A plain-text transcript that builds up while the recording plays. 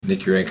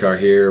Nick Urankar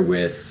here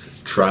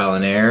with Trial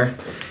and Error,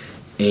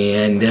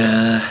 and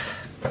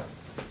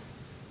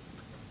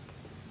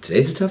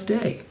today's a tough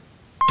day.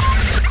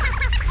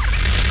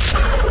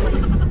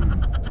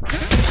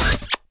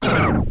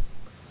 I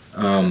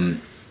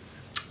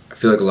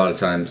feel like a lot of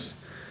times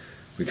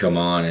we come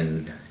on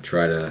and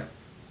try to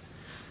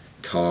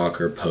talk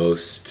or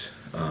post,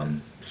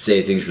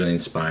 say things really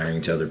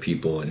inspiring to other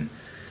people, and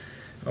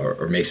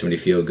or make somebody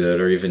feel good,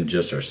 or even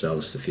just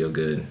ourselves to feel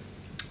good.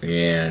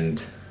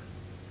 And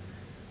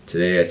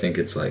today I think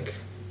it's like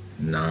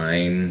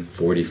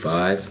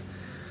 9:45.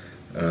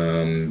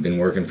 Been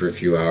working for a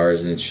few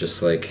hours, and it's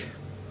just like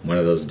one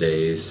of those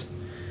days.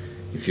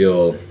 You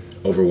feel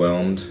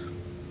overwhelmed,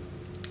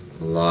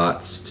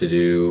 lots to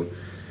do,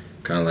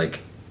 kind of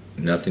like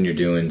nothing you're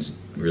doing's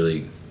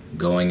really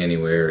going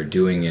anywhere or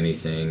doing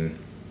anything,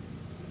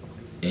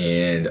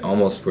 and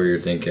almost where you're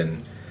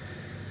thinking,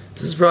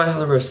 this is probably how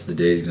the rest of the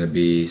day is going to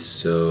be,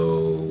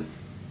 so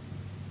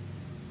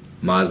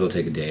might as well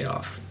take a day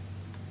off,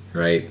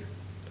 right?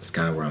 That's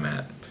kind of where I'm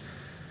at.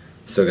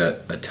 Still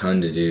got a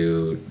ton to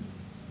do.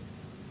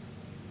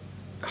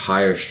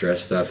 Higher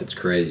stress stuff, it's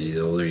crazy.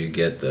 The older you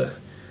get, the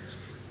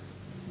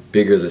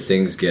bigger the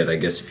things get, I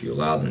guess, if you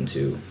allow them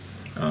to.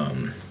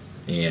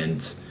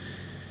 And,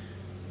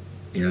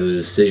 you know, the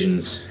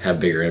decisions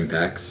have bigger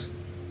impacts.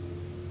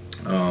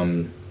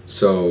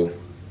 So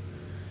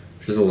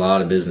there's a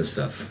lot of business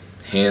stuff.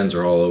 Hands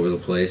are all over the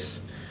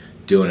place,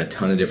 doing a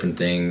ton of different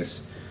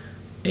things.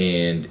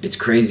 And it's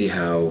crazy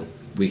how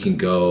we can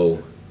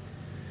go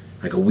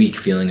like a week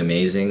feeling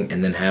amazing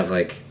and then have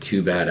like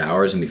 2 bad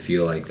hours and we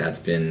feel like that's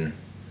been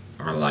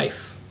our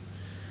life.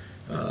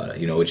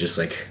 It's just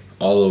like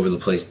all over the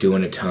place,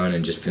 doing a ton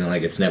and just feeling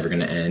like it's never going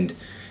to end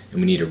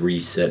and we need a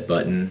reset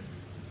button.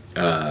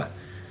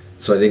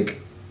 So I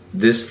think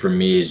this for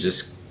me is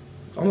just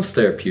almost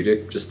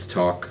therapeutic, just to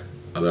talk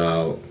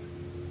about,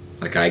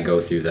 like, I go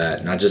through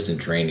that, not just in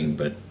training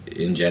but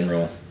in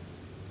general,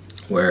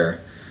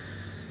 where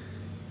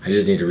I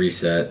just need to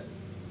reset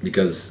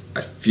because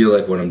I feel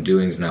like what I'm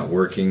doing is not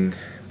working.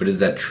 But is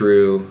that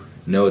true?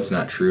 No, it's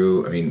not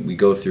true. I mean, we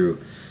go through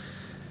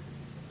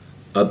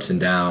ups and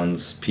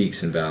downs,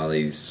 peaks and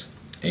valleys,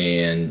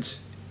 and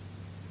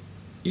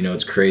you know,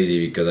 it's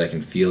crazy because I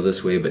can feel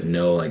this way, but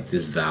no, like,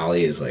 this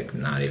valley is like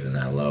not even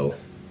that low.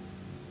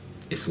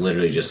 It's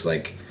literally just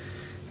like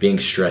being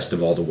stressed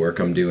of all the work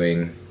I'm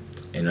doing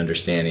and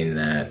understanding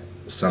that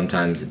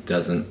sometimes it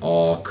doesn't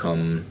all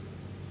come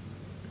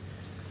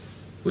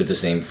with the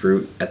same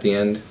fruit at the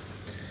end.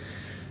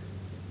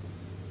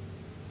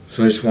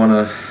 So I just want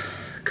to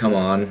come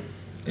on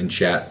and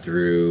chat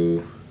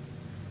through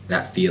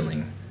that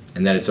feeling,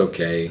 and that it's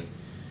okay.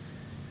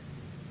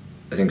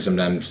 I think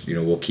sometimes,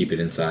 we'll keep it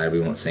inside. We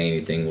won't say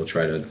anything. We'll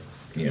try to,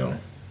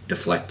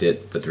 deflect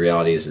it, but the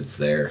reality is it's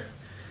there.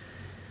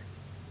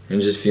 And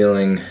just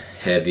feeling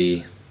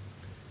heavy.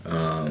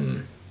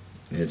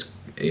 It's,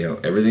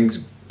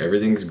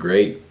 everything's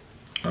great.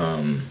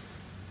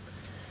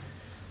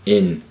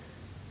 In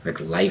like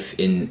life,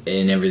 in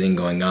everything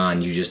going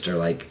on, you just are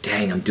like,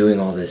 dang, I'm doing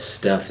all this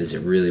stuff. Is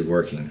it really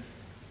working?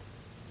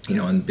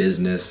 In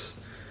business,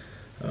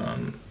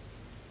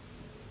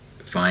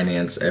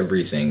 finance,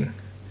 everything.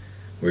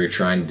 Where you're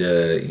trying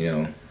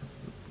to,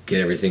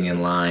 get everything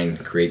in line,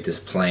 create this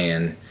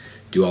plan,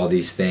 do all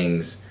these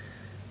things,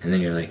 and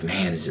then you're like,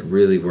 man, is it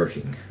really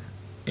working?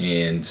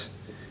 And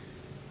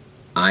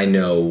I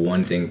know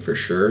one thing for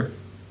sure: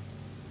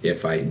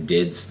 if I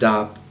did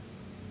stop,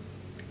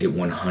 it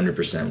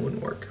 100%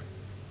 wouldn't work.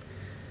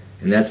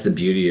 And that's the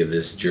beauty of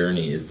this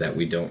journey, is that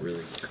we don't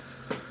really.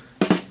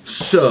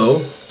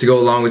 So, to go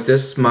along with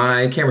this,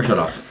 my camera shut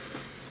off.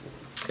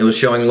 It was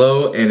showing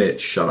low and it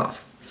shut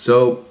off.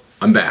 So,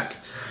 I'm back.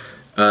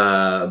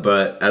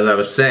 But as I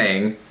was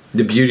saying,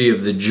 the beauty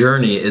of the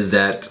journey is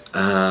that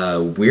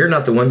we're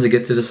not the ones that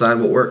get to decide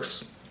what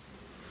works.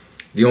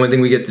 The only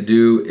thing we get to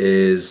do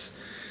is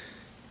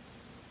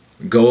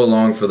go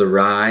along for the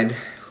ride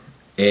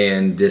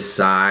and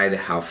decide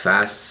how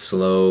fast,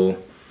 slow,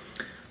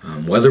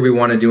 whether we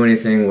want to do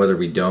anything, whether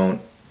we don't.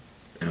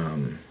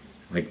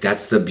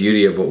 That's the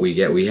beauty of what we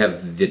get. We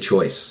have the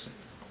choice.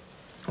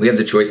 We have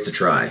the choice to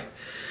try.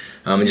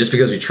 And just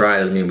because we try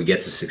doesn't mean we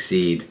get to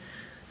succeed.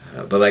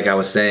 But like I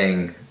was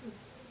saying,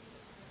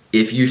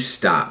 if you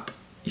stop,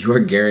 you are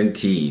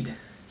guaranteed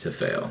to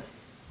fail.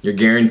 You're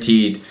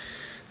guaranteed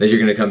that you're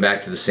going to come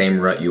back to the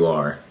same rut you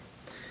are.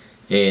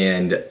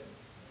 And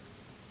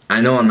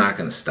I know I'm not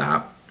going to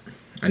stop.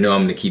 I know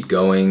I'm going to keep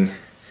going.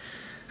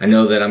 I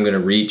know that I'm going to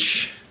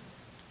reach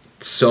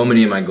so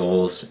many of my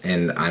goals,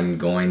 and I'm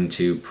going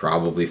to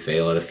probably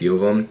fail at a few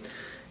of them.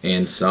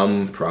 And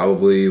some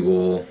probably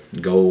will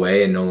go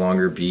away and no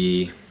longer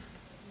be,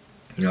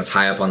 as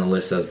high up on the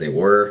list as they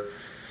were.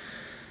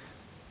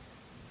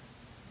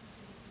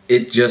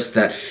 It just,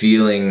 that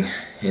feeling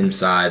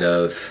inside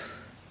of,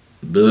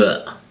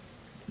 blah.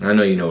 I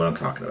know you know what I'm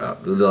talking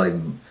about. Like,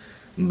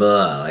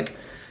 blah. Like,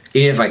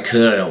 even if I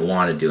could, I don't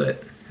want to do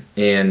it.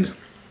 And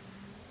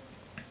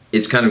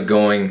it's kind of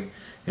going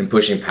and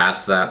pushing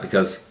past that,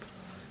 because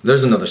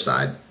there's another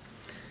side.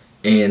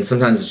 And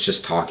sometimes it's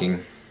just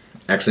talking.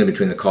 Actually, in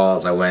between the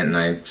calls, I went and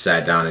I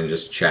sat down and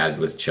just chatted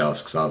with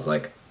Chelsea, because I was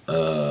like,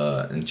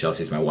 and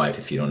Chelsea's my wife,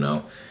 if you don't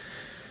know.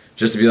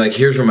 Just to be like,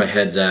 here's where my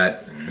head's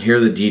at. Here are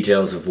the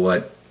details of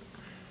what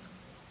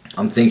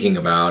I'm thinking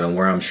about and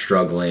where I'm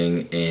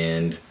struggling.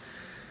 And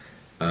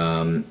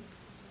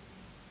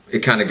it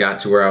kind of got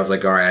to where I was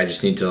like, all right, I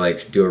just need to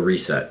like do a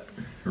reset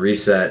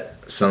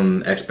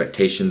some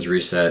expectations,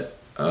 reset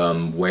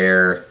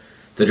where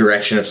the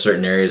direction of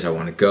certain areas I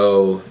want to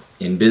go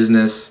in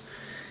business.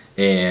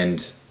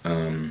 And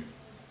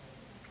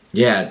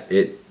yeah,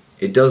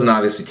 it doesn't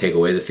obviously take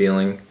away the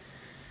feeling,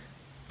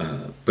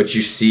 but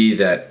you see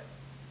that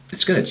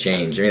it's going to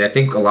change. I mean, I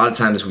think a lot of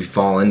times we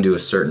fall into a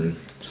certain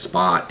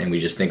spot and we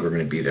just think we're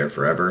going to be there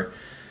forever.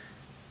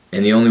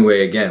 And the only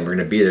way, again, we're going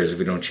to be there is if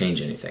we don't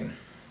change anything.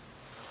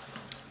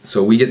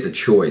 So we get the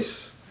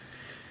choice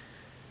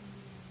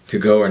to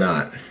go or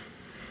not.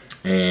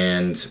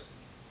 And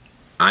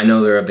I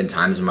know there have been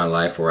times in my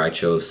life where I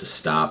chose to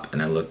stop,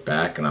 and I look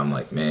back and I'm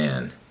like,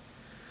 man,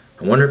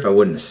 I wonder if I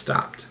wouldn't have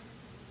stopped.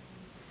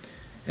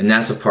 And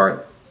that's a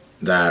part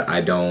that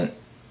I don't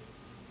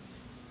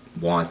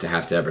want to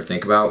have to ever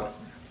think about.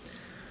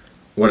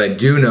 What I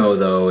do know,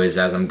 though, is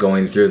as I'm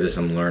going through this,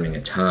 I'm learning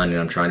a ton, and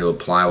I'm trying to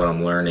apply what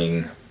I'm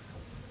learning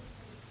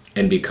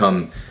and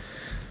become,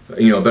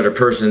 a better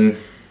person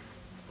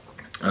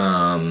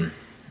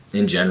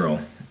in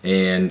general.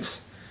 And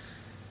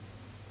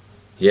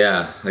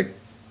yeah, like,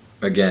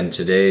 again,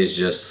 today's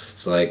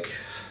just like,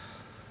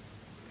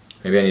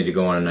 maybe I need to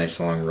go on a nice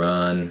long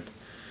run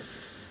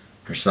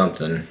or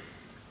something.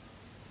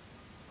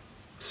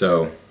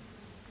 So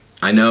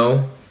I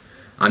know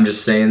I'm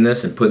just saying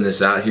this and putting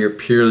this out here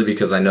purely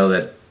because I know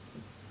that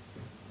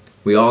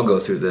we all go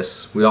through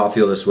this. We all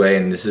feel this way,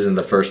 and this isn't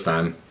the first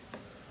time.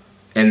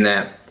 And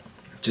that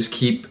just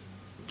keep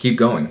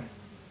going.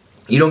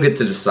 You don't get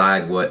to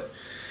decide what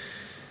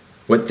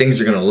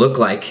things are going to look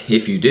like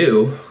if you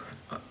do,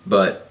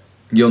 but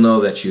you'll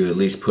know that you at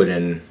least put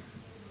in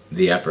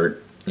the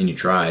effort and you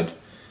tried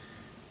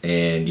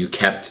and you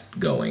kept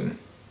going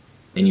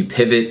and you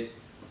pivot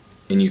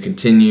and you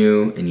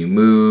continue and you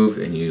move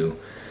and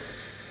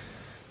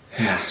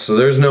so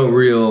there's no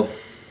real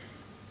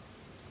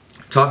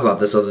talk about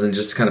this other than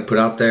just to kind of put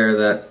out there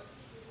that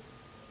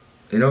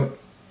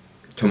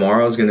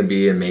tomorrow is going to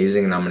be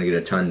amazing and I'm going to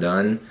get a ton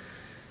done.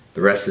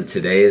 The rest of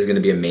today is going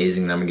to be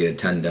amazing and I'm going to get a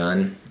ton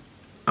done.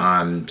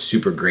 I'm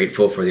super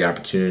grateful for the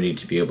opportunity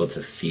to be able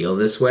to feel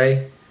this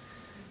way,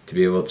 to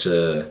be able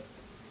to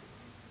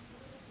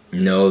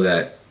know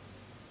that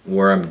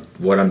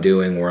what I'm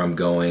doing, where I'm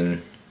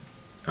going,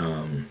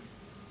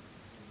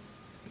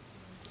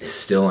 is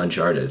still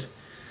uncharted.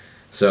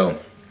 So,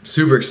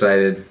 super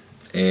excited,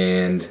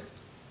 and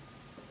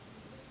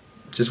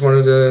just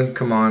wanted to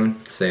come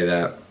on, say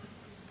that.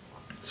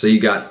 So you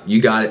got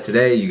it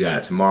today, you got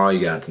it tomorrow,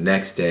 you got it the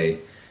next day.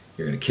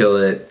 You're gonna kill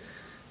it,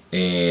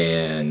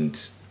 and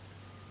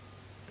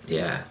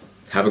yeah,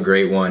 have a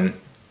great one.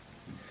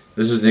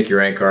 This was Nicky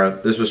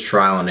Rankar. This was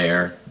Trial and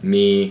Error.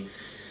 Me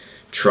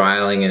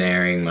trialing and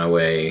erring my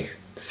way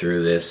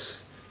through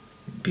this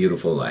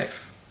beautiful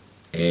life.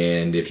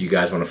 And if you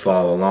guys want to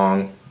follow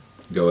along,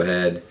 go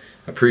ahead.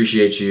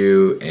 Appreciate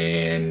you,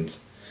 and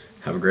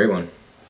have a great one.